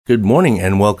Good morning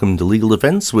and welcome to Legal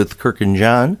Defense with Kirk and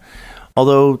John.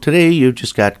 Although today you've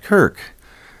just got Kirk.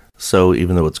 So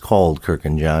even though it's called Kirk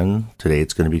and John, today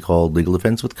it's going to be called Legal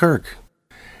Defense with Kirk.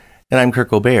 And I'm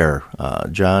Kirk O'Bear.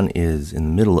 John is in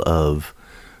the middle of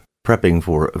prepping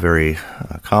for a very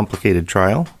complicated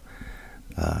trial.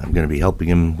 I'm going to be helping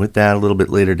him with that a little bit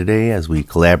later today as we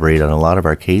collaborate on a lot of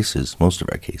our cases, most of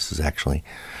our cases actually.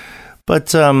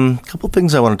 But a couple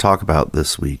things I want to talk about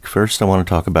this week. First, I want to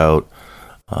talk about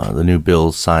the new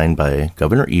bill signed by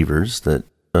Governor Evers that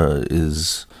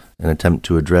is an attempt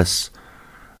to address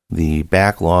the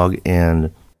backlog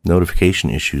and notification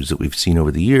issues that we've seen over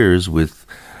the years with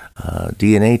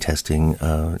DNA testing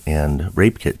and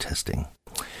rape kit testing.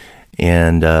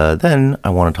 And then I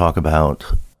want to talk about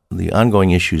the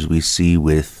ongoing issues we see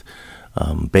with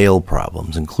bail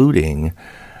problems, including,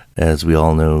 as we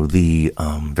all know, the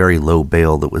very low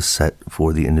bail that was set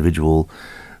for the individual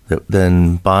that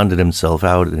then bonded himself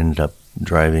out and ended up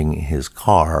driving his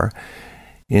car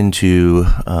into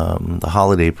the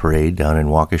holiday parade down in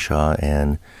Waukesha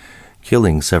and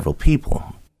killing several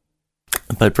people.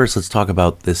 But first, let's talk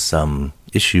about this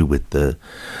issue with the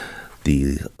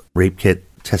rape kit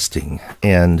testing.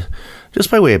 And just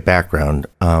by way of background,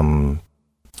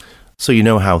 so you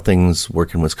know how things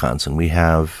work in Wisconsin, we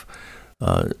have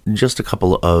just a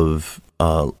couple of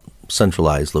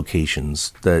centralized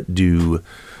locations that do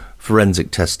forensic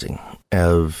testing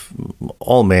of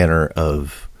all manner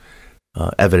of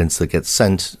evidence that gets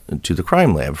sent to the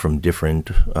crime lab from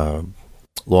different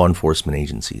law enforcement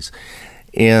agencies.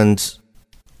 And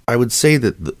I would say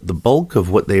that the bulk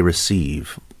of what they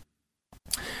receive,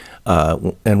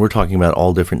 and we're talking about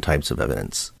all different types of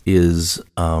evidence, is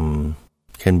can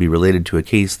be related to a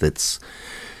case that's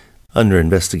under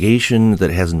investigation that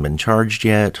hasn't been charged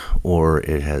yet, or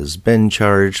it has been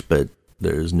charged, but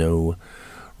there's no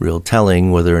real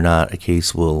telling whether or not a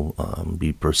case will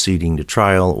be proceeding to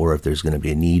trial, or if there's going to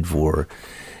be a need for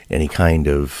any kind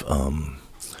of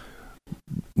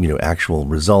actual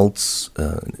results.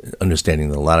 Understanding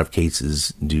that a lot of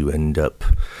cases do end up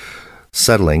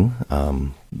settling.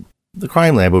 The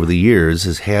crime lab over the years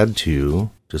has had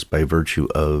to, just by virtue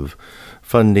of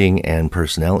funding and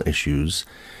personnel issues,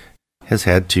 has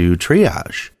had to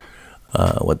triage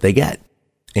what they get.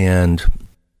 And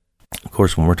of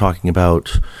course, when we're talking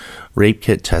about rape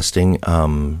kit testing,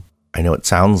 I know it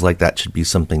sounds like that should be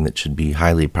something that should be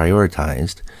highly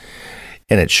prioritized,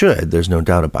 and it should, there's no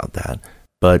doubt about that.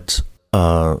 But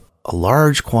a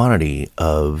large quantity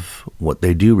of what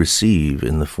they do receive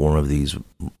in the form of these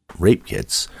rape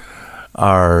kits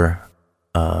are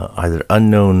either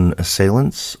unknown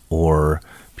assailants or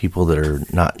people that are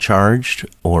not charged,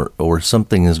 or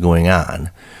something is going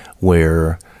on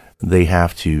where they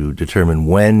have to determine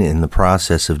when, in the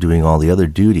process of doing all the other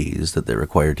duties that they're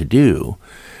required to do,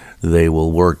 they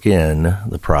will work in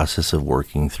the process of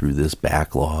working through this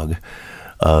backlog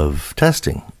of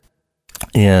testing.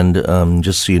 And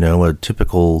just so you know, a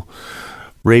typical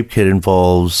rape kit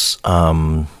involves,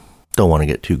 don't want to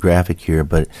get too graphic here,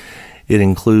 but it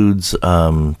includes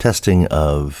testing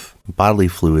of bodily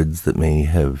fluids that may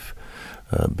have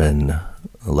been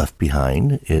left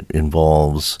behind. It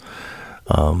involves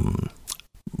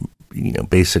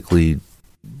basically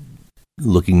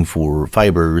looking for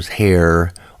fibers,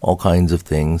 hair, all kinds of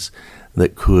things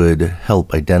that could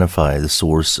help identify the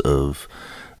source of,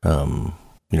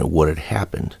 what had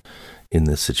happened in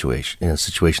this situation, in a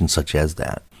situation such as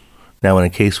that. Now, in a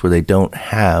case where they don't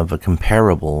have a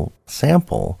comparable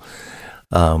sample,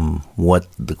 what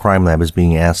the crime lab is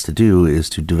being asked to do is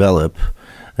to develop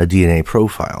a DNA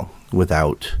profile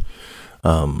without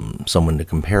someone to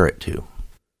compare it to.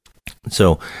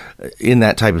 So in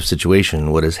that type of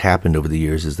situation, what has happened over the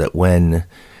years is that when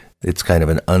it's kind of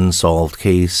an unsolved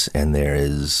case and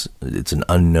it's an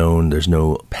unknown, there's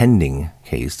no pending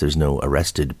case, there's no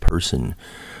arrested person,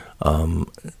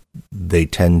 they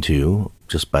tend to,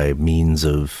 just by means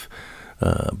of,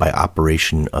 by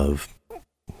operation of,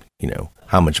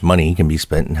 how much money can be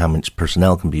spent and how much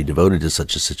personnel can be devoted to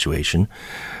such a situation,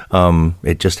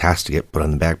 it just has to get put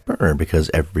on the back burner, because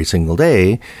every single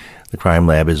day the crime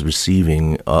lab is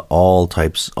receiving all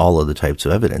of the types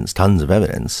of evidence, tons of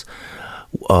evidence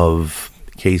of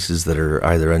cases that are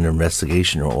either under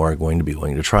investigation or are going to be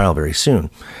going to trial very soon.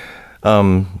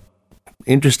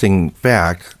 Interesting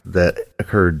fact that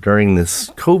occurred during this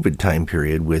COVID time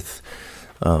period with,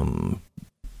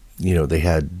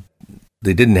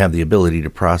 they didn't have the ability to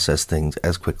process things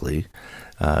as quickly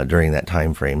during that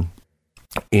time frame.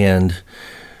 And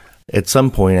at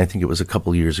some point, I think it was a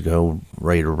couple years ago,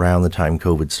 right around the time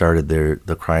COVID started,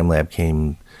 the crime lab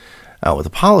came out with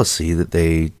a policy that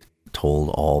they told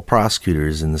all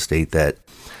prosecutors in the state that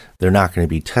they're not going to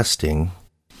be testing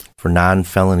for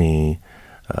non-felony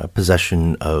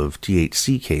possession of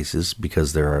THC cases,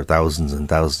 because there are thousands and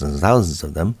thousands and thousands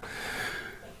of them,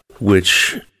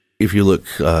 which, if you look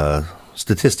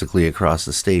statistically across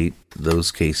the state,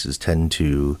 those cases tend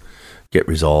to get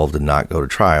resolved and not go to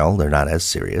trial. They're not as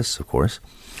serious, of course.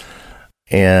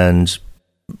 And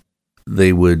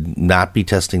they would not be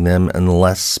testing them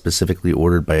unless specifically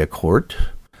ordered by a court.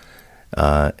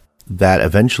 That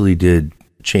eventually did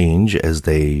change as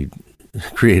they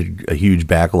created a huge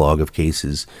backlog of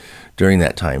cases during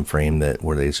that time frame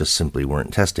where they just simply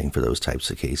weren't testing for those types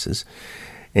of cases.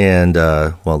 And,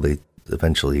 they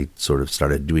eventually sort of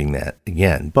started doing that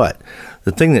again. But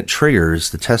the thing that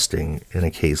triggers the testing in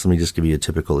a case, let me just give you a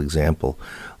typical example.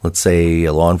 Let's say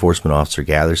a law enforcement officer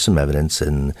gathers some evidence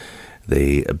and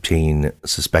they obtain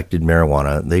suspected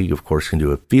marijuana. They, of course, can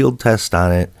do a field test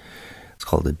on it. It's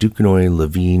called the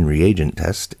Duquesnoy-Levine reagent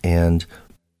test, and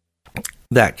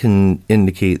that can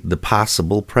indicate the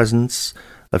possible presence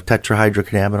of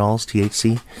tetrahydrocannabinols,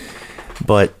 THC,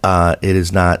 but it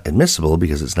is not admissible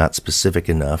because it's not specific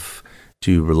enough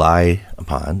to rely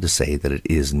upon to say that it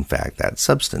is, in fact, that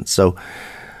substance. So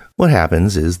what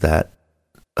happens is that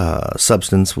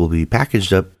substance will be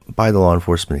packaged up by the law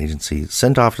enforcement agency,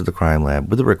 sent off to the crime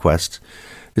lab with a request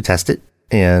to test it,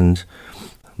 and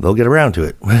they'll get around to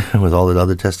it with all the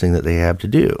other testing that they have to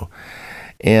do.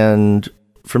 And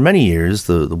for many years,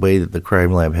 the way that the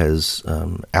crime lab has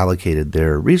allocated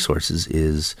their resources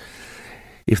is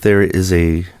if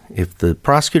the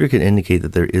prosecutor can indicate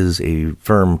that there is a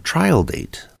firm trial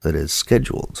date that is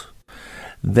scheduled,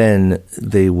 then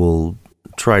they will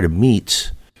try to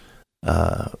meet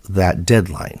that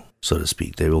deadline, so to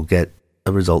speak. They will get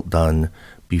a result done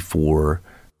before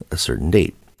a certain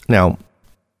date. Now,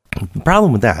 the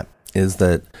problem with that is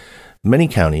that many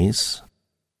counties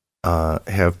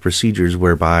have procedures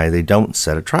whereby they don't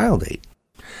set a trial date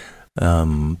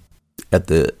at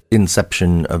the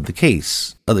inception of the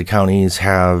case. Other counties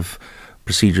have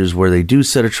procedures where they do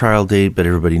set a trial date, but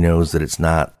everybody knows that it's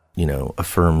not, a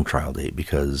firm trial date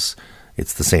because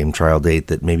it's the same trial date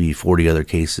that maybe 40 other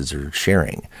cases are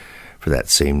sharing for that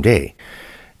same day.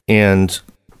 And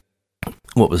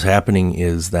what was happening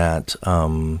is that,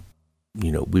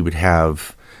 we would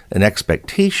have an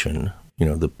expectation.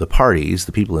 The parties,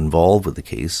 the people involved with the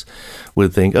case,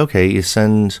 would think, okay, you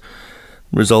send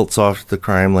results off to the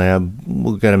crime lab,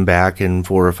 we'll get them back in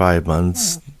 4 or 5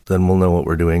 months, then we'll know what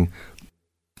we're doing.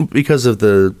 Because of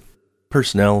the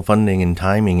personnel, funding, and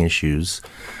timing issues,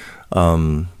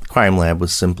 crime lab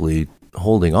was simply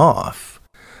holding off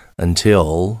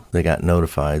until they got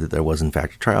notified that there was, in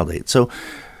fact, a trial date. So,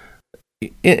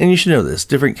 and you should know this,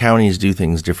 different counties do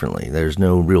things differently. There's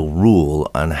no real rule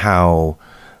on how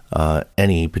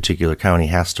any particular county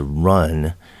has to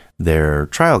run their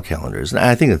trial calendars. And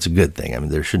I think that's a good thing. I mean,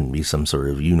 there shouldn't be some sort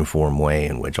of uniform way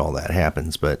in which all that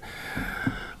happens. But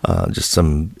just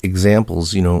some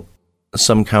examples,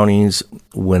 some counties,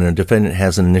 when a defendant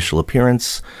has an initial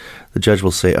appearance, the judge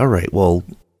will say, all right, well,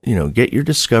 get your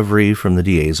discovery from the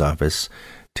DA's office,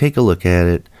 take a look at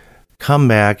it, come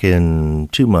back in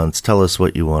 2 months, tell us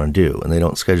what you want to do. And they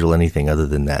don't schedule anything other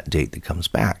than that date that comes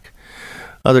back.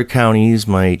 Other counties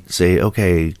might say,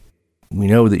 okay, we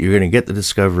know that you're going to get the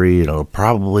discovery, and it'll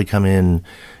probably come in,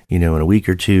 in a week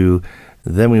or two.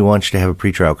 Then we want you to have a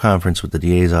pretrial conference with the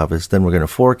DA's office. Then we're going to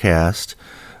forecast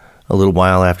a little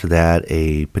while after that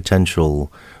a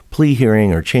potential plea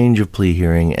hearing or change of plea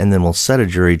hearing, and then we'll set a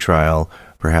jury trial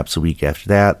perhaps a week after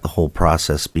that, the whole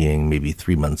process being maybe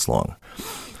 3 months long.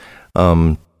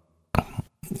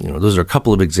 Those are a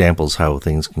couple of examples how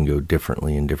things can go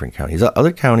differently in different counties.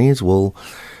 Other counties will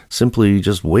simply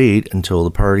just wait until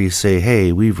the parties say,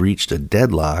 hey, we've reached a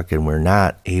deadlock and we're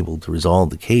not able to resolve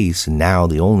the case, and now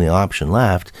the only option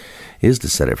left is to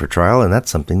set it for trial, and that's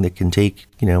something that can take,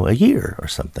 a year or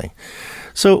something.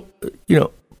 So,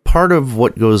 part of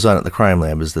what goes on at the crime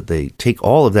lab is that they take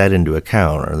all of that into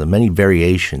account, or the many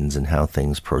variations in how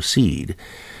things proceed.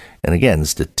 And again,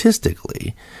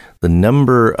 statistically, the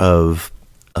number of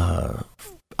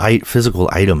physical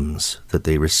items that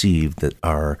they receive that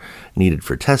are needed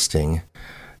for testing,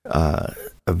 a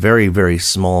very, very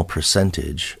small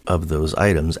percentage of those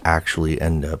items actually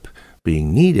end up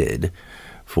being needed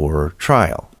for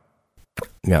trial.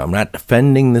 Now, I'm not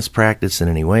defending this practice in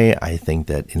any way. I think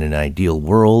that in an ideal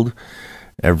world,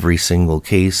 every single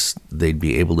case, they'd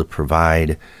be able to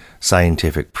provide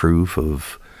scientific proof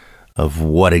of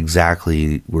what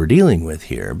exactly we're dealing with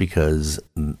here, because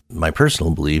my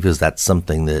personal belief is that's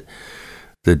something that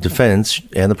the defense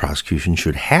and the prosecution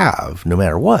should have, no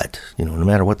matter what, no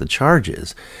matter what the charge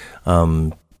is,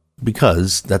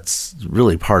 because that's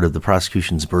really part of the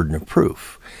prosecution's burden of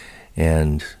proof.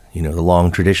 And, the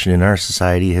long tradition in our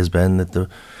society has been that the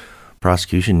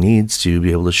prosecution needs to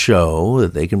be able to show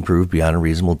that they can prove beyond a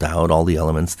reasonable doubt all the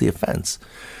elements of the offense.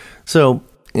 So,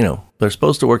 they're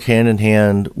supposed to work hand in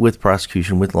hand with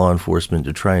prosecution, with law enforcement,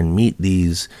 to try and meet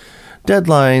these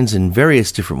deadlines in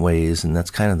various different ways, and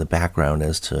that's kind of the background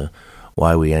as to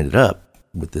why we ended up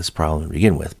with this problem to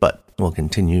begin with. But we'll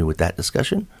continue with that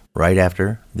discussion right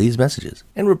after these messages.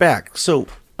 And we're back. So,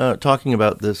 talking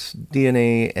about this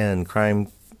DNA and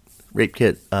crime rape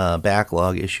kit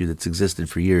backlog issue that's existed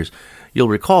for years. You'll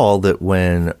recall that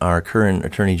when our current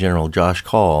Attorney General, Josh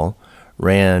Kaul,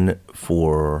 ran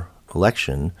for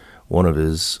election, one of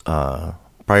his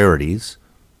priorities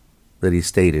that he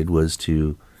stated was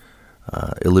to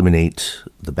eliminate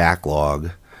the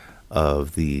backlog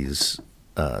of these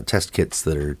test kits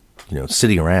that are,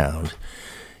 sitting around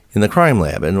in the crime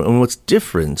lab. And what's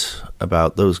different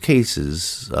about those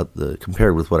cases,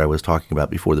 compared with what I was talking about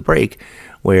before the break,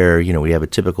 where, we have a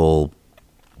typical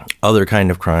other kind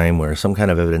of crime where some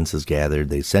kind of evidence is gathered,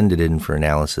 they send it in for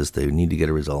analysis, they need to get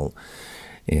a result,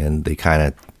 and they kind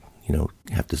of,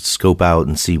 have to scope out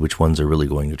and see which ones are really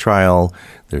going to trial.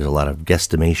 There's a lot of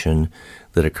guesstimation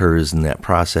that occurs in that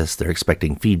process. They're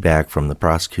expecting feedback from the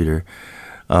prosecutor.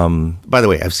 By the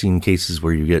way, I've seen cases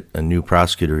where you get a new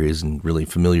prosecutor who isn't really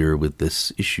familiar with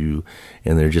this issue,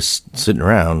 and they're just sitting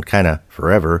around kind of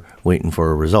forever waiting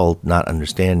for a result, not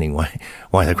understanding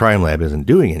why the crime lab isn't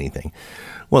doing anything.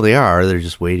 Well, they are. They're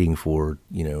just waiting for,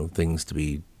 things to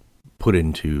be put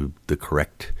into the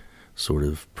correct sort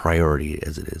of priority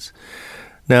as it is.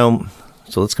 Now,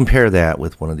 so let's compare that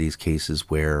with one of these cases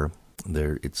where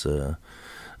it's an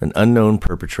unknown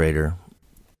perpetrator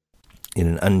in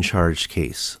an uncharged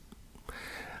case.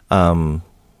 And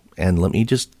let me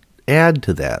just add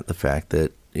to that the fact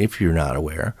that, if you're not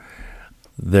aware,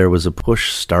 there was a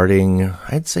push starting,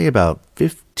 I'd say about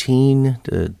 15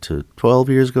 to 12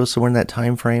 years ago, somewhere in that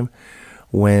time frame,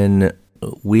 when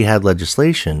we had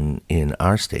legislation in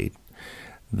our state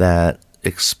that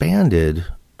expanded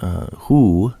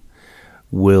who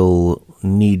will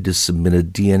need to submit a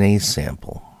DNA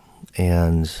sample.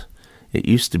 And it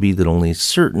used to be that only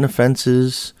certain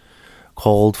offenses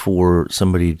called for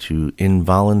somebody to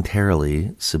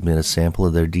involuntarily submit a sample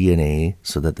of their DNA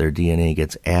so that their DNA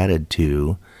gets added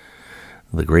to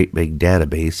the great big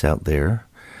database out there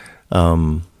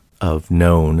of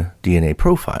known DNA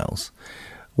profiles.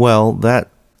 Well, that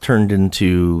turned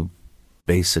into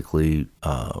basically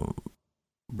a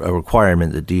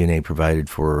requirement that DNA provided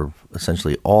for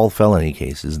essentially all felony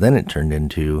cases. Then it turned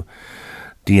into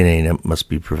DNA must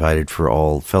be provided for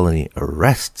all felony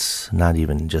arrests, not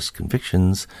even just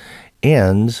convictions.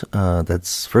 And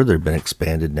that's further been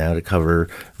expanded now to cover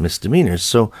misdemeanors.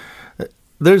 So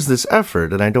there's this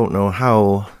effort, and I don't know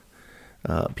how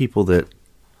people that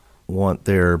want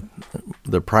their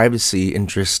privacy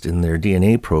interest in their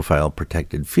DNA profile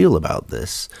protected feel about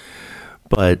this.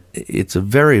 But it's a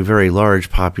very, very large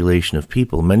population of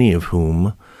people, many of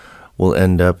whom will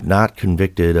end up not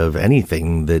convicted of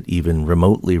anything that even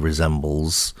remotely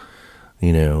resembles,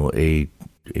 a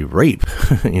rape.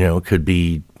 Could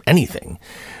be anything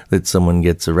that someone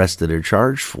gets arrested or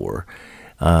charged for,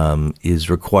 is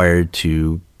required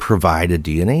to provide a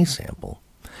DNA sample.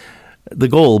 The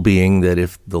goal being that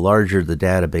if the larger the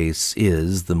database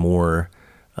is, the more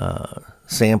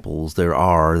samples there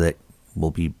are that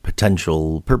will be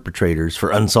potential perpetrators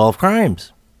for unsolved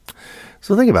crimes.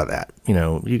 So think about that.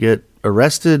 You get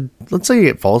arrested. Let's say you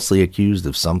get falsely accused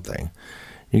of something.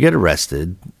 You get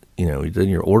arrested. Then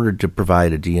you're ordered to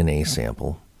provide a DNA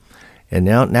sample. And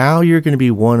now you're going to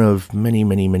be one of many,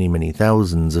 many, many, many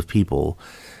thousands of people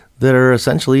that are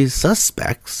essentially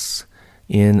suspects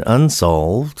in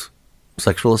unsolved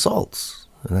sexual assaults.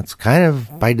 And that's kind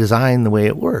of by design the way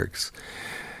it works.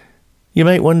 You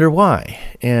might wonder why.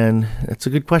 And that's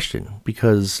a good question,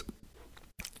 because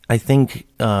I think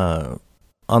on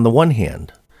the one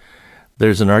hand,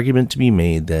 there's an argument to be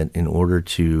made that in order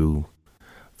to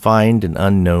find an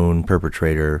unknown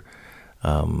perpetrator,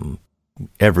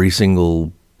 every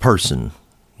single person,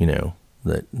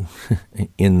 that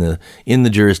in the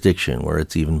jurisdiction where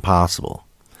it's even possible,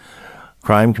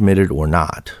 crime committed or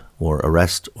not, or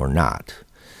arrest or not,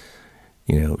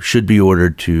 should be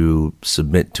ordered to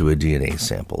submit to a DNA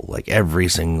sample, like every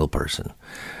single person.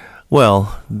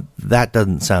 Well, that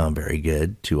doesn't sound very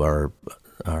good to our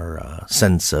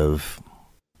sense of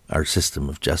our system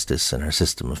of justice and our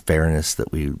system of fairness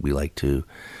that we like to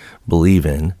believe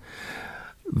in.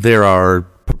 There are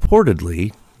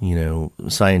purportedly,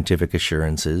 scientific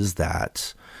assurances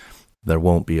that there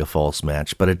won't be a false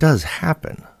match, but it does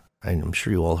happen. I'm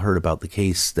sure you all heard about the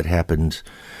case that happened,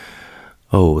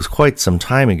 it was quite some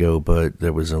time ago, but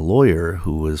there was a lawyer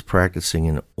who was practicing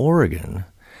in Oregon,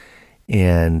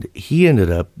 and he ended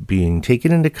up being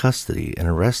taken into custody and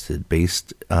arrested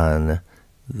based on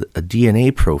a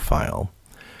DNA profile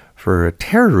for a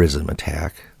terrorism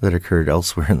attack that occurred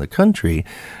elsewhere in the country,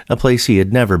 a place he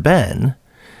had never been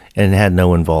and had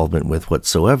no involvement with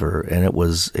whatsoever, and it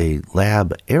was a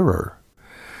lab error.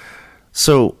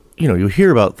 So, you hear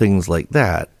about things like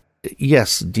that.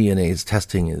 Yes, DNA's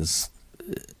testing is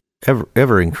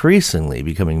ever increasingly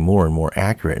becoming more and more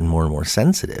accurate and more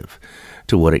sensitive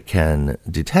to what it can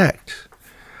detect.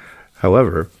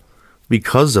 However,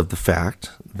 because of the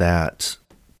fact that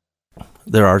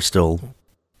there are still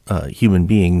human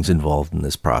beings involved in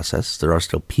this process, there are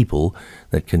still people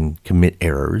that can commit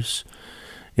errors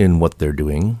in what they're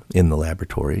doing in the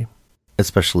laboratory,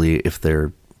 especially if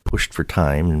they're pushed for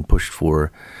time and pushed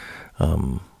for,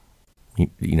 to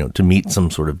meet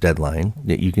some sort of deadline.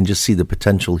 You can just see the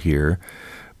potential here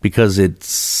because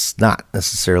it's not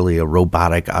necessarily a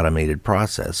robotic automated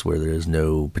process where there is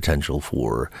no potential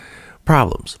for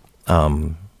problems.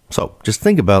 So just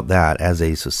think about that as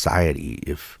a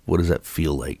society. What does that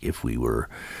feel like if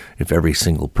every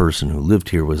single person who lived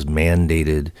here was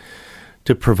mandated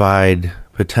to provide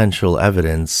potential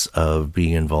evidence of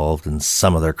being involved in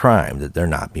some other crime that they're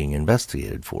not being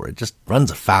investigated for? It just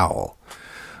runs afoul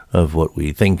of what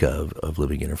we think of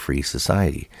living in a free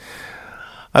society.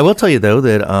 I will tell you, though,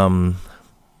 that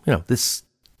this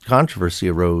controversy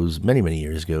arose many, many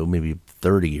years ago, maybe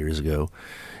 30 years ago,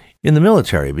 in the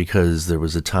military, because there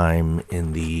was a time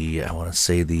in the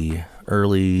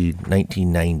early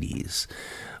 1990s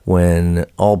when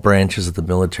all branches of the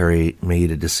military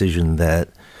made a decision that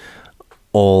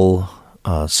all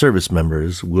service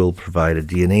members will provide a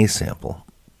DNA sample.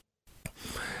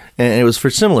 And it was for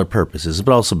similar purposes,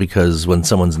 but also because when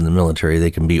someone's in the military,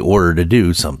 they can be ordered to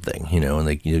do something,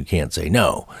 and you can't say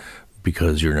no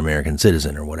because you're an American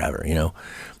citizen or whatever,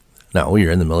 No,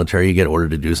 you're in the military, you get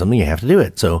ordered to do something, you have to do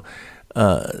it. So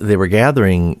they were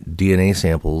gathering DNA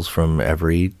samples from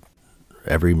every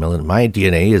military. My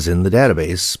DNA is in the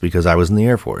database because I was in the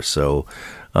Air Force. So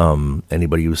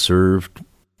anybody who served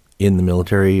in the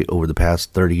military over the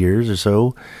past 30 years or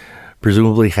so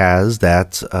presumably has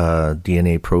that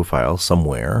DNA profile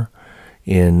somewhere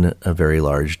in a very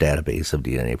large database of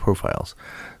DNA profiles.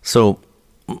 So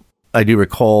I do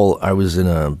recall I was in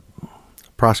a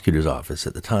prosecutor's office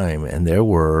at the time, and there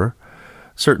were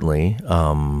certainly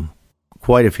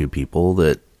quite a few people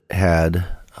that had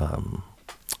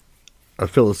a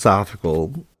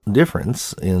philosophical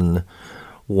difference in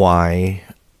why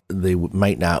they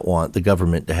might not want the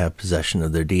government to have possession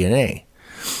of their DNA.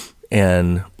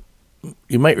 And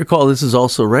you might recall this is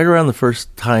also right around the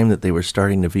first time that they were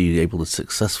starting to be able to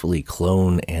successfully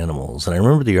clone animals. And I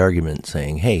remember the argument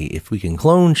saying, hey, if we can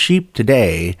clone sheep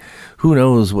today, who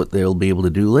knows what they'll be able to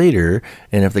do later?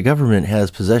 And if the government has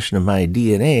possession of my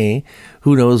DNA,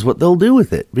 who knows what they'll do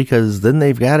with it? Because then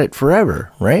they've got it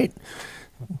forever, right?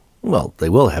 Well, they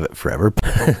will have it forever,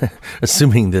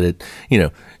 assuming that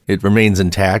it remains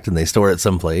intact and they store it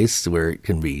someplace where it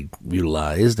can be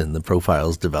utilized and the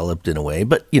profile's developed in a way.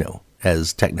 But,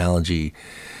 as technology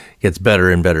gets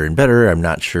better and better and better, I'm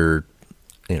not sure,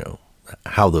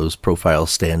 how those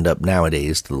profiles stand up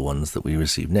nowadays to the ones that we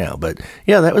receive now. But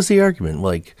yeah, that was the argument.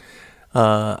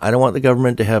 I don't want the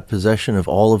government to have possession of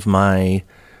all of my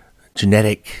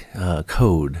genetic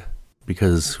code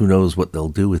because who knows what they'll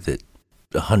do with it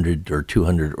 100 or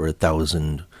 200 or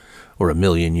 1,000 or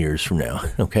 1,000,000 years from now.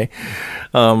 Okay.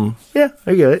 Yeah,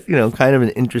 I get it. Kind of an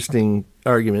interesting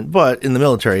argument, but in the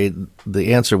military,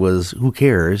 the answer was, who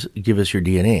cares? Give us your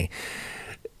DNA.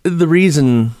 The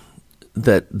reason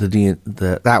that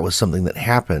that was something that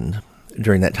happened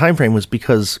during that time frame was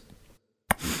because,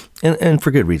 and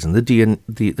for good reason,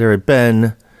 there had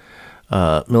been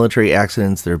military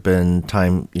accidents, there have been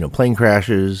plane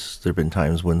crashes, there have been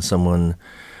times when someone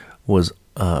was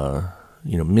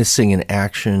missing in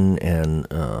action and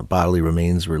bodily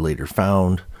remains were later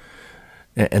found,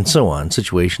 and so on,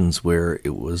 situations where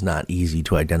it was not easy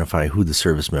to identify who the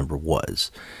service member was.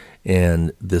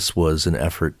 And this was an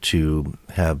effort to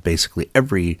have basically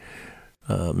every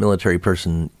military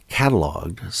person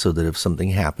cataloged so that if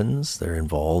something happens, they're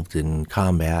involved in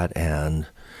combat and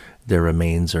their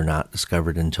remains are not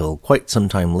discovered until quite some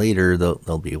time later,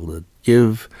 they'll be able to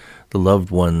give the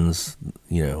loved ones,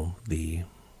 the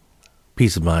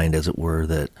peace of mind, as it were,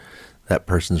 that that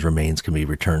person's remains can be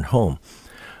returned home.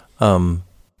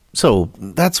 So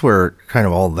that's where kind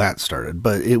of all that started.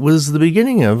 But it was the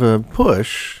beginning of a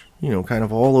push, kind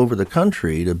of all over the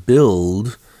country to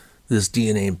build this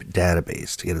DNA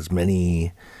database to get as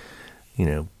many,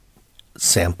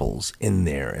 samples in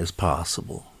there as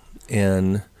possible.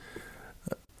 And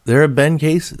there have been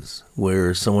cases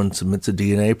where someone submits a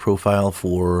DNA profile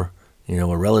for,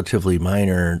 a relatively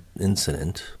minor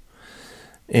incident,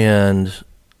 and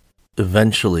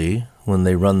eventually, when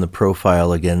they run the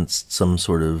profile against some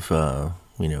sort of,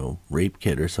 rape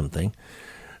kit or something,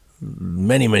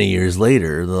 many, many years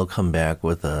later, they'll come back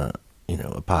with a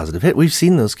positive hit. We've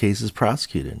seen those cases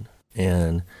prosecuted.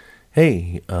 And,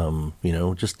 hey,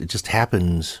 it just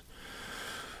happened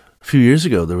a few years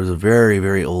ago. There was a very,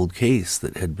 very old case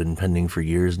that had been pending for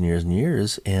years and years and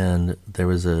years, and there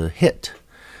was a hit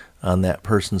on that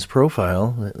person's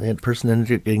profile. That person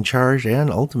ended up getting charged and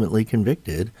ultimately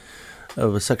convicted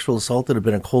of a sexual assault that had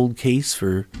been a cold case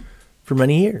for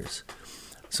many years.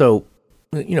 So,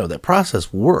 that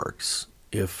process works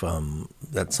if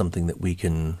that's something that we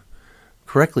can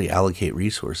correctly allocate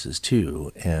resources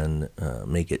to and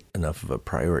make it enough of a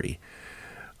priority.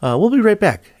 We'll be right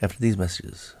back after these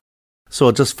messages. So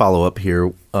I'll just follow up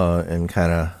here and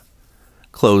kind of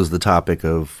close the topic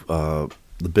of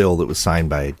the bill that was signed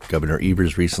by Governor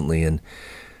Evers recently. And,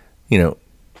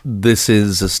 this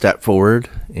is a step forward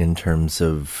in terms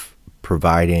of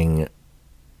providing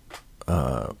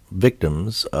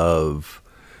victims of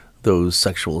those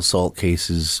sexual assault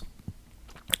cases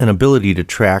an ability to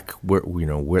track what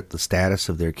the status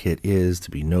of their kit is,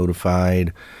 to be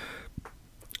notified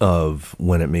of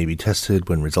when it may be tested,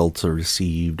 when results are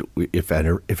received, if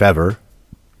ever,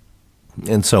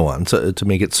 and so on. So to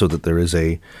make it so that there is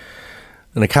an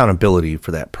accountability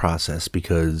for that process,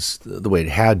 because the way it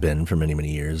had been for many,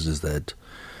 many years is that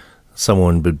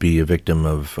someone would be a victim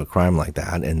of a crime like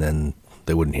that, and then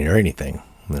they wouldn't hear anything.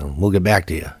 We'll get back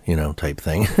to you, type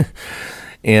thing.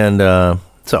 And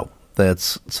so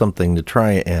that's something to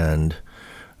try and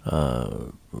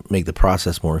make the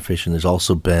process more efficient. There's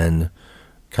also been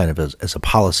kind of as a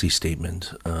policy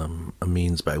statement, a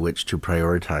means by which to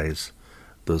prioritize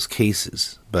those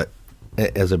cases. But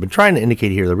as I've been trying to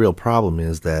indicate here, the real problem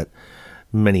is that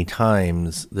many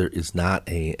times there is not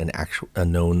a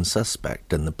known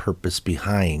suspect, and the purpose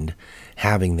behind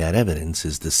having that evidence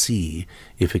is to see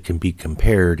if it can be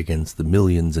compared against the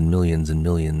millions and millions and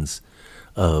millions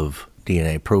of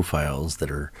DNA profiles that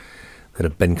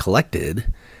have been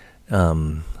collected,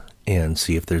 and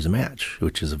see if there's a match,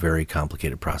 which is a very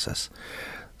complicated process.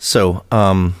 So,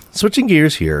 switching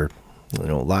gears here,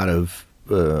 a lot of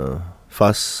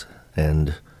fuss,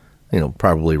 and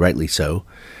probably rightly so,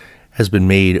 has been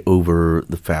made over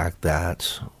the fact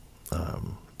that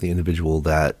the individual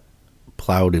that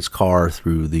plowed his car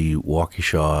through the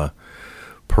Waukesha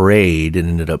parade and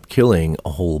ended up killing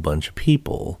a whole bunch of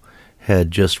people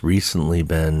had just recently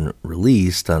been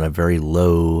released on a very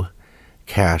low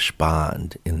cash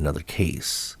bond in another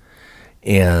case.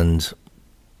 And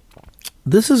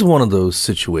this is one of those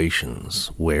situations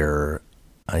where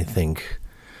I think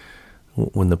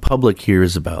when the public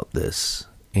hears about this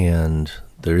and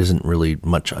there isn't really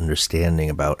much understanding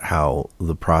about how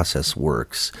the process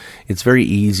works, it's very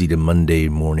easy to Monday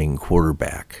morning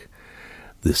quarterback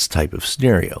this type of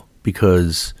scenario,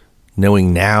 because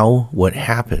knowing now what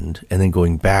happened and then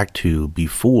going back to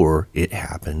before it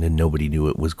happened and nobody knew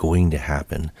it was going to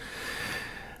happen,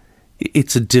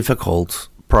 it's a difficult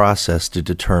process to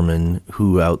determine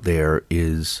who out there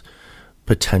is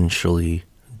potentially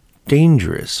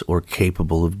dangerous or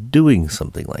capable of doing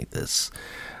something like this.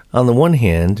 On the one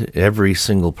hand, every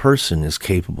single person is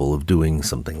capable of doing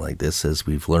something like this, as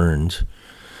we've learned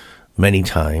many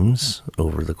times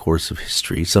over the course of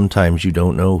history. Sometimes you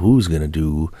don't know who's going to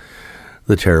do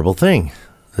the terrible thing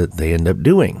that they end up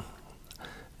doing.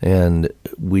 And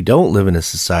we don't live in a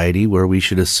society where we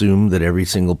should assume that every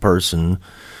single person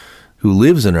who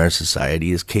lives in our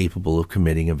society is capable of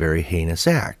committing a very heinous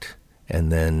act.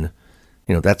 And then,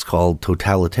 that's called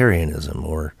totalitarianism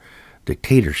or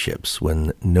dictatorships,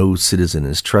 when no citizen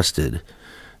is trusted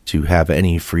to have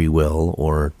any free will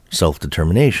or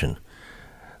self-determination,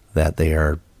 that they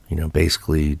are,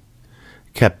 basically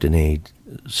kept in a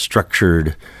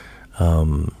structured,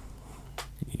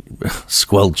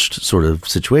 squelched sort of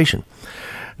situation.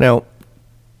 Now,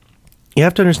 you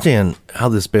have to understand how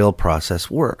this bail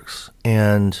process works.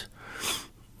 And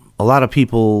a lot of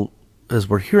people, as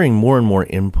we're hearing more and more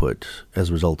input as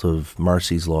a result of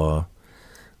Marsy's Law,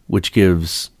 which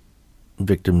gives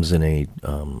victims in a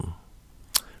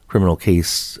criminal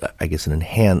case, I guess, an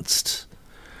enhanced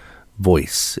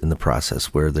voice in the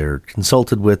process, where they're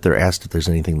consulted with, they're asked if there's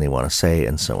anything they want to say,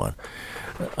 and so on.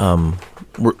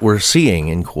 we're seeing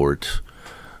in court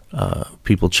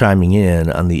people chiming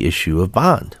in on the issue of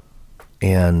bond.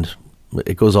 And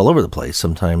it goes all over the place.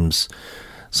 Sometimes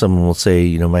someone will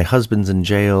say, my husband's in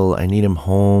jail. I need him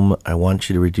home. I want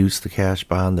you to reduce the cash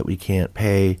bond that we can't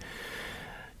pay.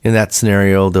 In that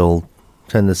scenario, they'll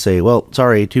tend to say, well,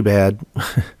 sorry, too bad.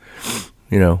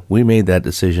 We made that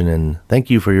decision, and thank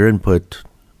you for your input,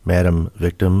 Madam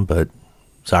Victim, but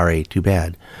sorry, too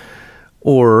bad.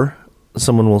 Or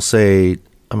someone will say,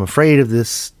 I'm afraid of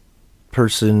this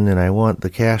person, and I want the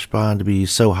cash bond to be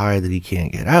so high that he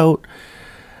can't get out,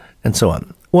 and so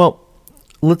on. Well,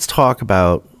 let's talk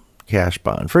about cash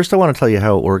bond. First, I want to tell you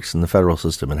how it works in the federal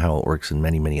system and how it works in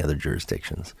many, many other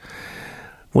jurisdictions.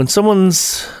 When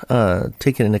someone's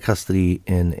taken into custody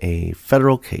in a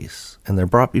federal case and they're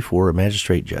brought before a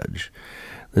magistrate judge,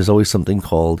 there's always something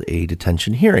called a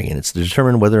detention hearing, and it's to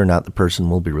determine whether or not the person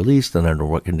will be released and under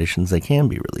what conditions they can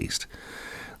be released.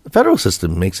 The federal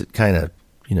system makes it kind of,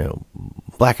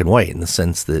 black and white in the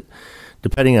sense that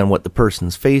depending on what the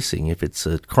person's facing, if it's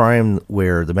a crime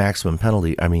where the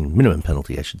minimum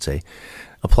penalty, I should say,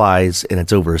 applies and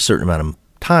it's over a certain amount of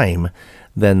time,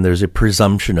 then there's a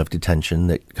presumption of detention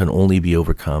that can only be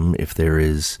overcome if there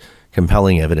is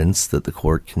compelling evidence that the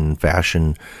court can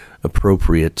fashion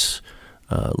appropriate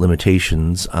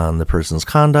limitations on the person's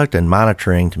conduct and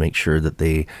monitoring to make sure that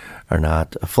they are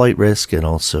not a flight risk and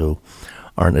also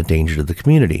aren't a danger to the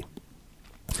community.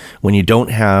 When you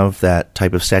don't have that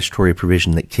type of statutory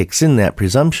provision that kicks in that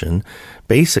presumption,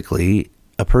 basically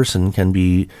a person can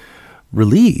be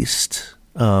released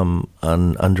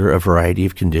under a variety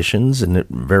of conditions, and it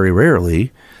very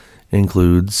rarely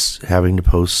includes having to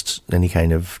post any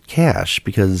kind of cash,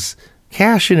 because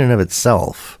cash in and of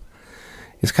itself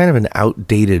is kind of an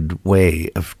outdated way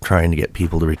of trying to get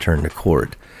people to return to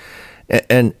court.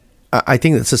 And I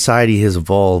think that society has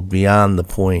evolved beyond the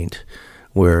point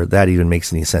where that even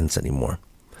makes any sense anymore.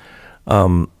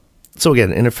 So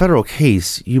again, in a federal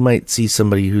case, you might see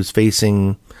somebody who's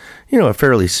facing, a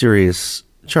fairly serious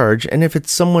charge. And if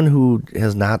it's someone who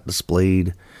has not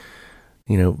displayed,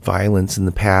 violence in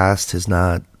the past, has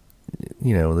not,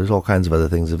 there's all kinds of other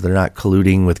things. If they're not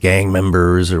colluding with gang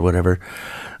members or whatever,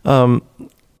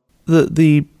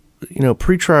 the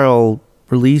pretrial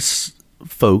release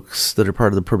folks that are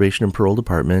part of the probation and parole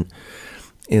department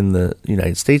in the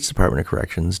United States Department of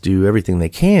Corrections do everything they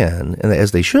can, and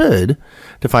as they should,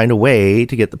 to find a way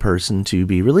to get the person to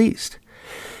be released.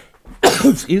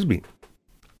 Excuse me.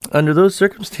 Under those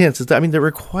circumstances, they're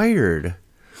required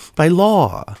by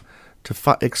law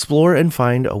to explore and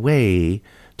find a way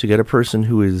to get a person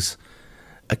who is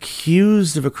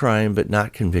accused of a crime but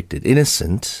not convicted,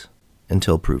 innocent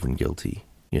until proven guilty,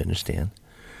 you understand,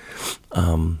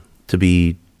 to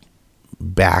be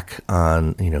back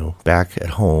at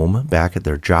home, back at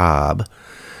their job,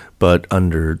 but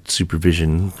under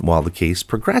supervision while the case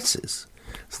progresses.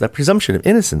 So that presumption of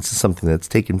innocence is something that's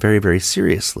taken very, very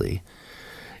seriously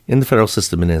in the federal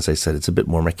system. And as I said, it's a bit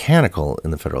more mechanical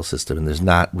in the federal system, and there's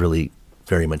not really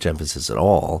very much emphasis at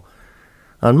all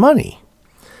on money.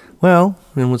 Well,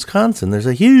 in Wisconsin, there's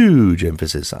a huge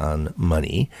emphasis on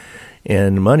money,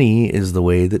 and money is the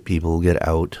way that people get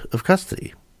out of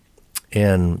custody.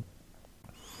 And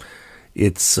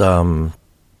it's,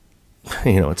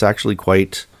 it's actually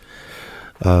quite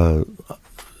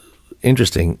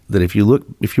interesting that if you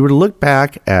were to look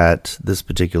back at this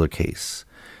particular case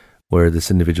where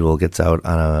this individual gets out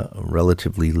on a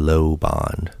relatively low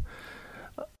bond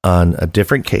on a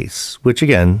different case, which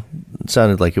again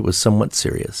sounded like it was somewhat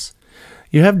serious,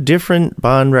 you have different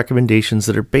bond recommendations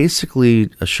that are basically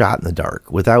a shot in the dark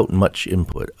without much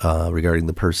input regarding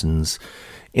the person's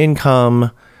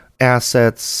income,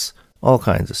 assets, all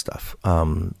kinds of stuff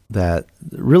that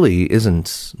really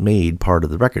isn't made part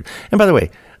of the record. And by the way,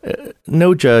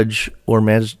 no judge or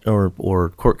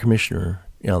court commissioner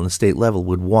on the state level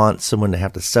would want someone to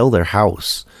have to sell their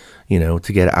house, to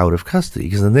get out of custody,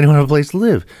 because then they don't have a place to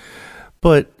live.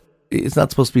 But it's not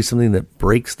supposed to be something that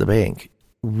breaks the bank.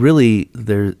 Really,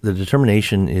 the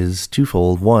determination is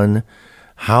twofold. One,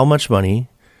 how much money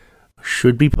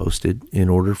should be posted in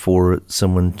order for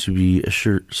someone to be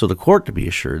assured, so the court to be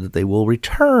assured that they will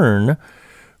return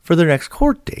for their next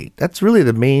court date. That's really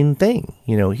the main thing.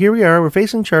 Here we are, we're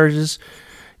facing charges.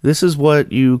 This is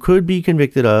what you could be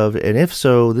convicted of, and if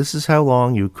so, this is how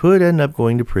long you could end up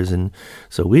going to prison.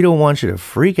 So we don't want you to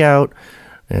freak out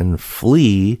and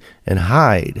flee and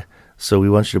hide. So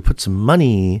we want you to put some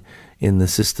money in the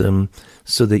system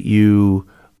so that you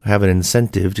have an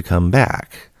incentive to come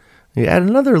back. You add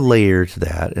another layer to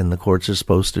that, and the courts are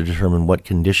supposed to determine what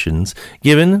conditions,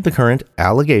 given the current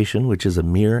allegation, which is a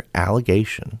mere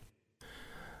allegation,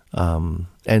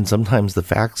 And sometimes the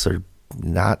facts are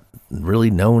not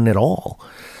really known at all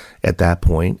at that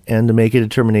point, and to make a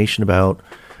determination about,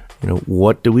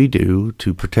 what do we do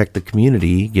to protect the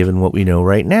community given what we know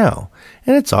right now.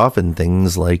 And it's often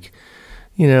things like,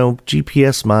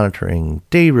 GPS monitoring,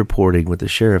 day reporting with the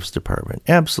sheriff's department,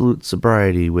 absolute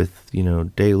sobriety with,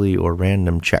 daily or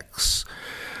random checks,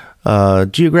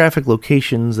 geographic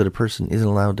locations that a person isn't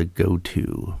allowed to go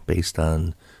to based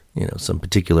on, some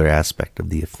particular aspect of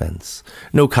the offense,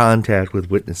 no contact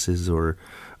with witnesses or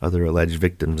other alleged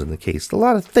victims in the case. A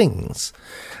lot of things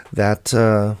that,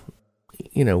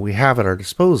 we have at our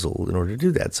disposal in order to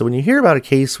do that. So when you hear about a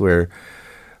case where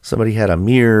somebody had a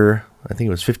mere, I think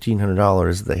it was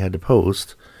 $1,500 that they had to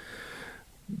post,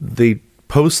 they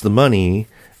post the money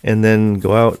and then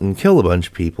go out and kill a bunch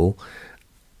of people,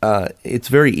 it's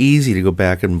very easy to go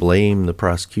back and blame the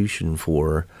prosecution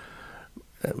for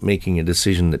making a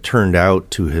decision that turned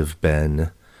out to have been,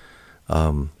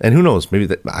 and who knows,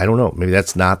 I don't know, maybe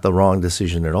that's not the wrong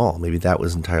decision at all. Maybe that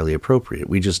was entirely appropriate.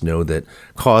 We just know that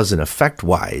cause and effect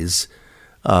wise,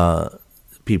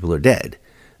 people are dead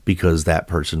because that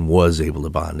person was able to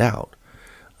bond out.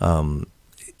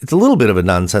 It's a little bit of a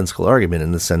nonsensical argument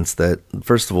in the sense that,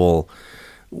 first of all,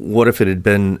 what if it had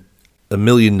been $1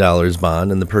 million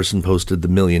bond and the person posted the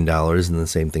 $1 million and the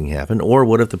same thing happened? Or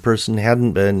what if the person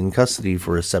hadn't been in custody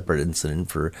for a separate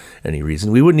incident for any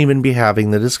reason? We wouldn't even be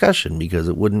having the discussion because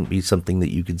it wouldn't be something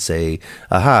that you could say,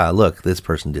 aha, look, this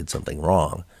person did something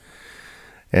wrong.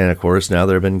 And of course, now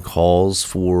there have been calls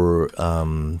for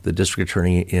the district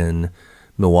attorney in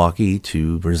Milwaukee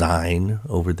to resign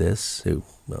over this,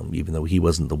 even though he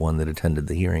wasn't the one that attended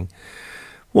the hearing.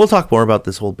 We'll talk more about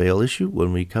this whole bail issue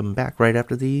when we come back right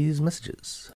after these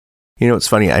messages. It's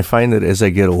funny. I find that as I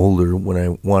get older, when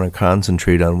I want to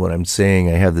concentrate on what I'm saying,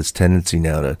 I have this tendency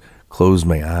now to close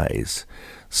my eyes.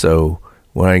 So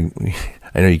when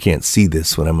I know you can't see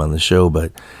this when I'm on the show,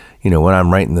 but, when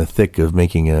I'm right in the thick of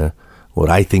making what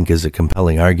I think is a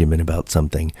compelling argument about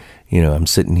something, I'm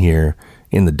sitting here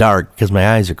in the dark because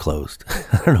my eyes are closed.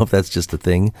 I don't know if that's just a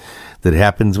thing that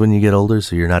happens when you get older,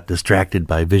 so you're not distracted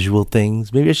by visual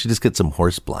things. Maybe I should just get some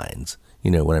horse blinds,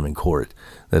 when I'm in court.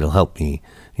 That'll help me,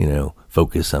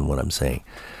 focus on what I'm saying.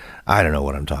 I don't know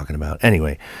what I'm talking about.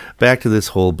 Anyway, back to this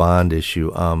whole bond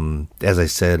issue. As I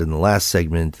said in the last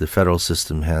segment, the federal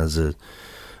system has a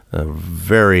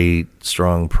very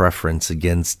strong preference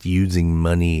against using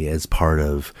money as part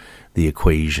of the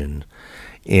equation.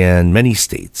 And many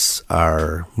states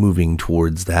are moving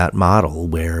towards that model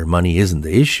where money isn't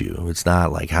the issue. It's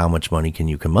not like how much money can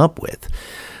you come up with.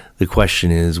 The question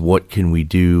is, what can we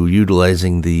do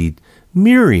utilizing the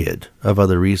myriad of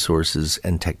other resources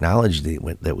and technology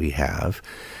that we have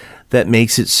that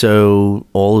makes it so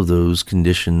all of those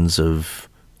conditions of,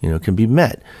 can be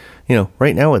met.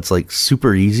 Right now it's like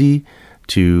super easy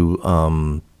to,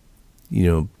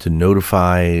 to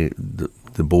notify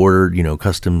the border,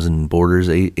 customs and borders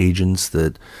agents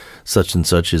that such and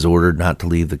such is ordered not to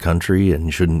leave the country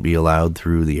and shouldn't be allowed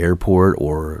through the airport.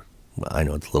 Or I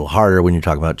know it's a little harder when you're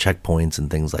talking about checkpoints and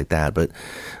things like that. But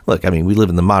look, we live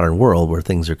in the modern world where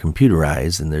things are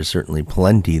computerized, and there's certainly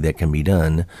plenty that can be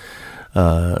done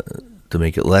to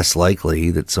make it less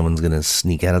likely that someone's going to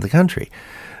sneak out of the country.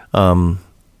 And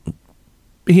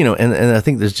I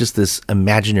think there's just this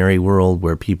imaginary world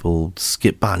where people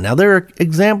skip bond. Now, there are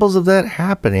examples of that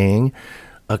happening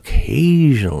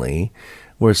occasionally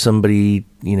where somebody,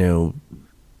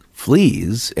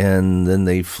 flees and then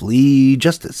they flee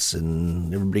justice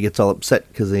and everybody gets all upset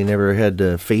because they never had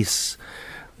to face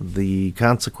the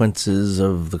consequences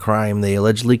of the crime they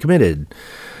allegedly committed.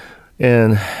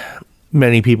 And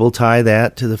many people tie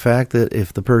that to the fact that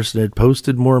if the person had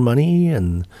posted more money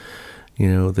and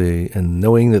and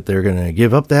knowing that they're going to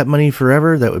give up that money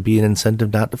forever, that would be an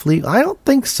incentive not to flee. I don't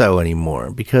think so anymore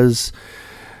because,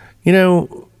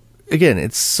 again,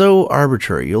 it's so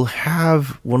arbitrary. You'll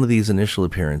have one of these initial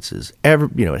appearances.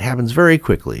 It happens very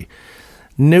quickly.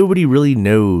 Nobody really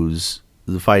knows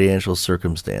the financial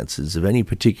circumstances of any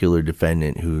particular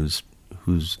defendant who's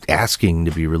asking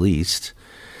to be released,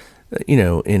 in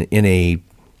an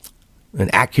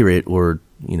accurate or,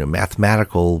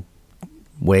 mathematical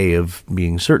way of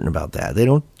being certain about that. They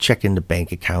don't check into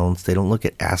bank accounts. They don't look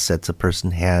at assets a person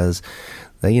has.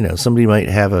 Somebody might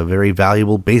have a very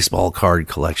valuable baseball card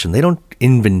collection. They don't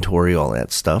inventory all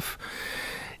that stuff.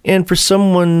 And for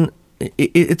someone,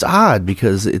 it's odd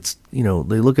because it's, they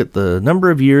look at the number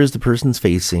of years the person's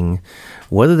facing,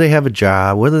 whether they have a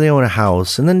job, whether they own a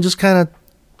house, and then just kind of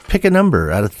pick a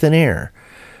number out of thin air.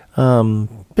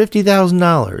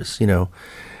 $50,000,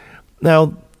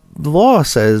 Now, the law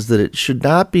says that it should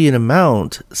not be an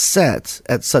amount set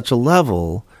at such a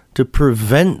level to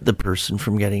prevent the person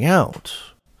from getting out.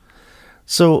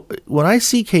 So when I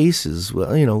see cases, well,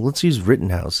 let's use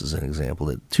Rittenhouse as an example,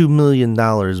 that $2 million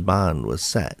bond was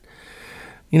set.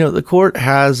 The court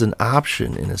has an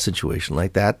option in a situation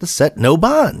like that to set no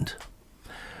bond.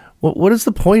 Well, what is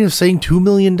the point of saying $2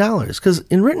 million? Because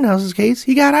in Rittenhouse's case,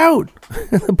 he got out.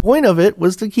 The point of it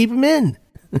was to keep him in,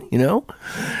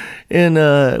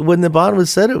 And when the bond was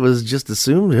set, it was just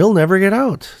assumed he'll never get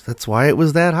out. That's why it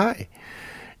was that high.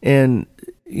 And,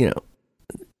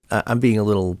 I'm being a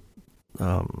little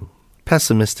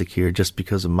pessimistic here just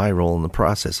because of my role in the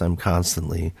process. I'm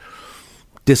constantly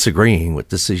disagreeing with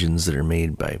decisions that are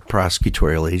made by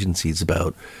prosecutorial agencies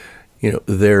about,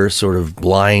 their sort of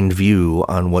blind view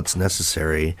on what's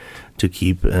necessary to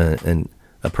keep a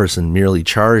person merely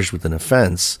charged with an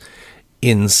offense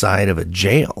inside of a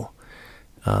jail.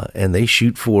 And they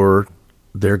shoot for,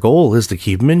 their goal is to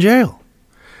keep them in jail.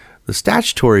 The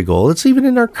statutory goal, it's even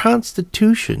in our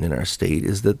Constitution in our state,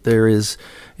 is that there is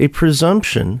a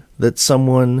presumption that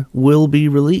someone will be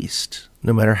released,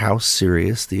 no matter how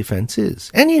serious the offense is.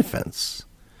 Any offense,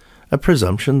 a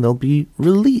presumption they'll be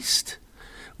released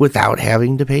without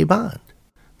having to pay bond.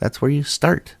 That's where you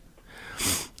start.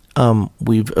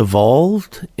 We've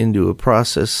evolved into a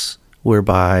process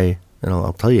whereby, and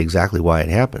I'll tell you exactly why it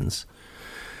happens,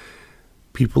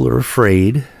 people are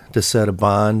afraid to set a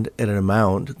bond at an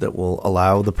amount that will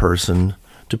allow the person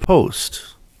to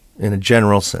post. In a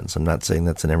general sense, I'm not saying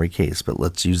that's in every case, but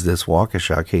let's use this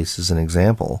Waukesha case as an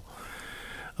example.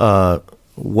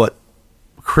 What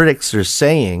critics are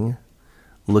saying,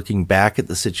 looking back at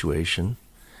the situation,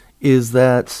 is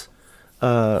that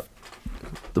the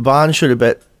bond should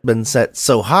have been set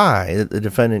so high that the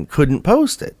defendant couldn't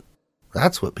post it.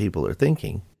 That's what people are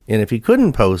thinking. And if he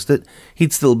couldn't post it,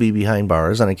 he'd still be behind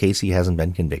bars on a case he hasn't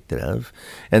been convicted of.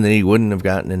 And then he wouldn't have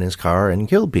gotten in his car and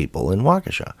killed people in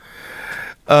Waukesha.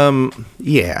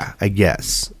 Yeah, I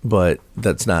guess. But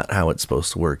that's not how it's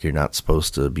supposed to work. You're not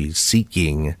supposed to be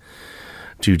seeking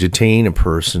to detain a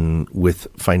person with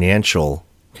financial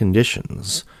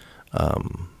conditions.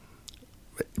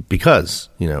 Because,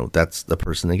 that's the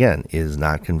person, again, is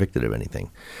not convicted of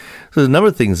anything. So there's a number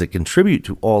of things that contribute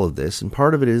to all of this. And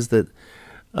part of it is that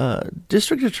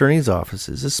district attorney's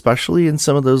offices, especially in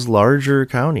some of those larger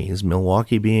counties,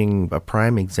 Milwaukee being a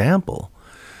prime example,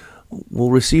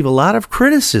 will receive a lot of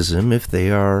criticism if they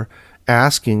are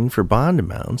asking for bond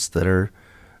amounts that are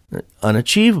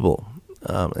unachievable.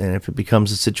 And if it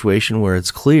becomes a situation where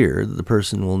it's clear that the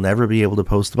person will never be able to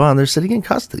post the bond, they're sitting in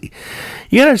custody.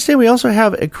 You got to understand, we also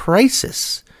have a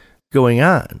crisis going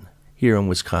on here in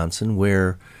Wisconsin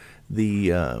where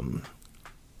the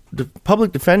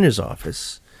public defender's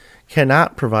office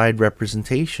cannot provide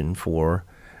representation for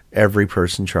every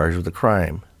person charged with a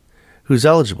crime who's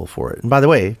eligible for it. And by the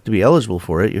way, to be eligible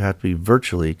for it, you have to be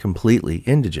virtually completely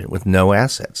indigent with no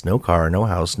assets, no car, no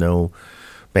house, no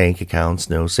bank accounts,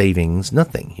 no savings,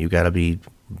 nothing. You got to be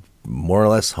more or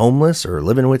less homeless or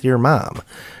living with your mom,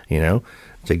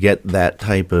 to get that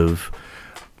type of,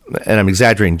 and I'm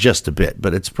exaggerating just a bit,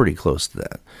 but it's pretty close to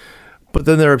that. But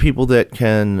then there are people that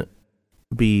can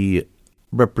be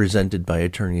represented by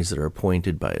attorneys that are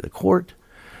appointed by the court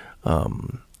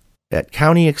at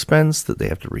county expense that they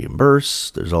have to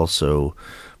reimburse. There's also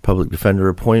public defender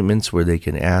appointments where they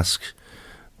can ask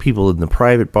people in the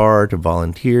private bar to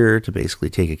volunteer to basically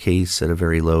take a case at a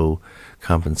very low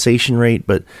compensation rate.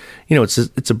 But,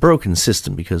 it's a broken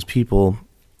system because people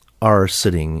are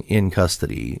sitting in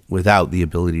custody without the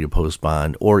ability to post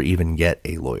bond or even get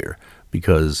a lawyer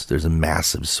because there's a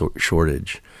massive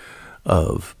shortage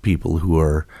of people who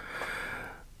are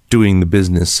doing the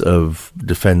business of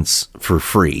defense for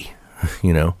free.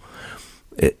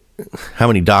 How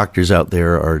many doctors out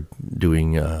there are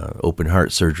doing open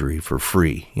heart surgery for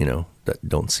free? That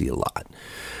don't see a lot.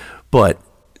 But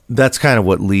that's kind of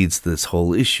what leads to this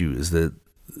whole issue, is that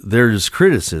there's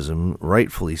criticism,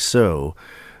 rightfully so,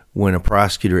 when a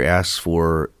prosecutor asks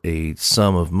for a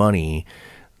sum of money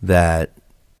that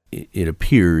it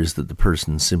appears that the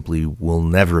person simply will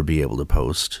never be able to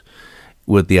post,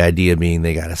 with the idea being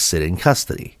they got to sit in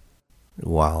custody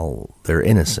while they're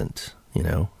innocent,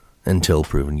 until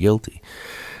proven guilty.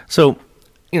 So,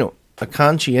 a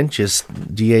conscientious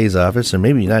DA's office, or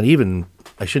maybe not even,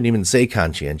 I shouldn't even say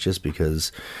conscientious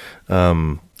because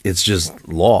it's just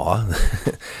law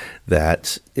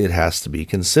that it has to be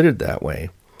considered that way.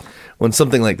 When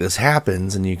something like this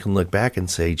happens and you can look back and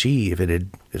say, gee,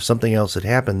 if something else had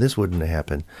happened, this wouldn't have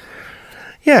happened.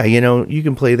 Yeah, you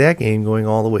can play that game going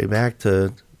all the way back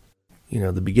to,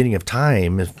 the beginning of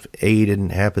time. If A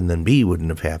didn't happen, then B wouldn't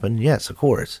have happened. Yes, of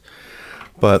course.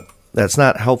 But that's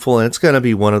not helpful, and it's going to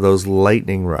be one of those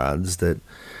lightning rods that,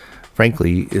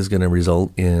 frankly, is going to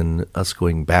result in us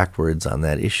going backwards on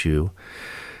that issue.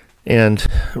 And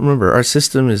remember, our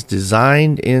system is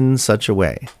designed in such a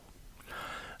way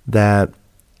that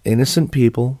innocent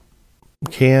people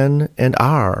can and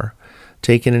are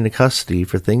taken into custody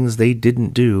for things they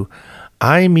didn't do.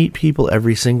 I meet people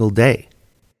every single day,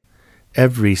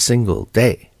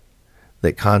 that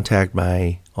contact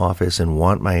my office and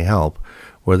want my help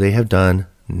where they have done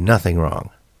nothing wrong,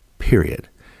 period.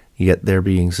 Yet they're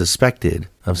being suspected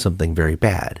of something very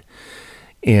bad.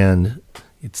 And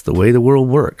it's the way the world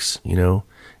works.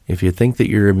 If you think that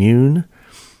you're immune,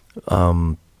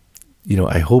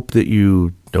 I hope that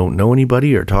you don't know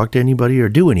anybody or talk to anybody or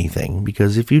do anything,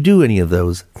 because if you do any of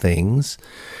those things,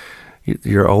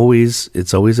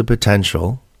 it's always a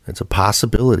potential. It's a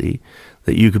possibility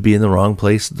that you could be in the wrong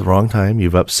place at the wrong time.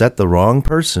 You've upset the wrong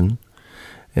person,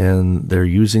 and they're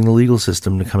using the legal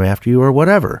system to come after you or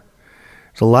whatever.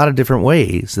 There's a lot of different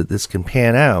ways that this can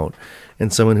pan out,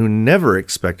 and someone who never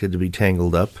expected to be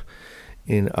tangled up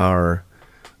in our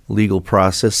legal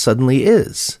process suddenly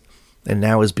is, and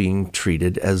now is being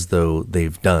treated as though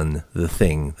they've done the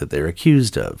thing that they're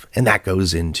accused of. And that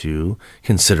goes into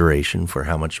consideration for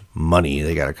how much money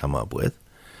they got to come up with.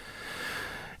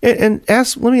 And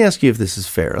let me ask you if this is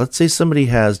fair. Let's say somebody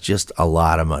has just a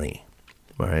lot of money,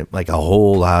 all right, like a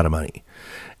whole lot of money,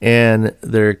 and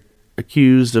they're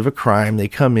accused of a crime. They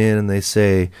come in and they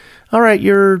say, all right,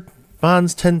 your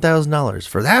bond's $10,000.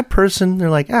 For that person,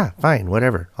 they're like, fine,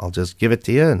 whatever. I'll just give it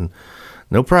to you and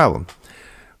no problem.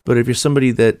 But if you're somebody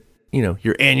that,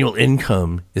 your annual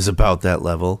income is about that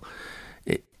level,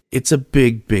 it's a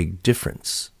big, big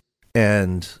difference.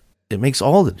 And it makes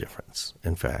all the difference,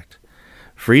 in fact.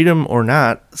 Freedom or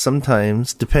not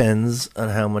sometimes depends on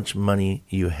how much money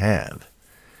you have.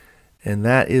 And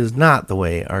that is not the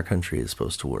way our country is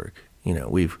supposed to work.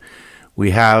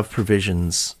 We have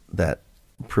provisions that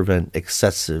prevent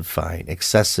excessive fine,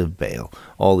 excessive bail,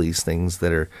 all these things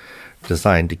that are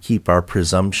designed to keep our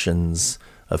presumptions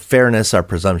of fairness, our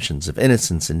presumptions of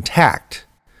innocence intact.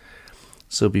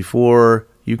 So before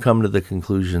you come to the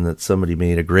conclusion that somebody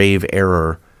made a grave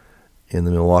error in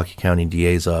the Milwaukee County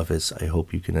DA's office, I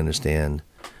hope you can understand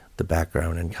the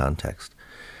background and context.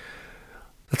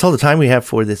 That's all the time we have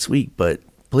for this week, but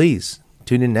please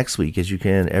tune in next week, as you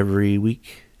can every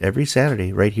week, every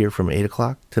Saturday, right here from 8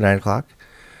 o'clock to 9 o'clock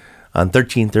on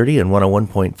 1330 and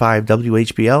 101.5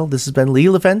 WHBL. This has been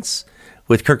Legal Defense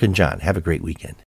with Kirk and John. Have a great weekend.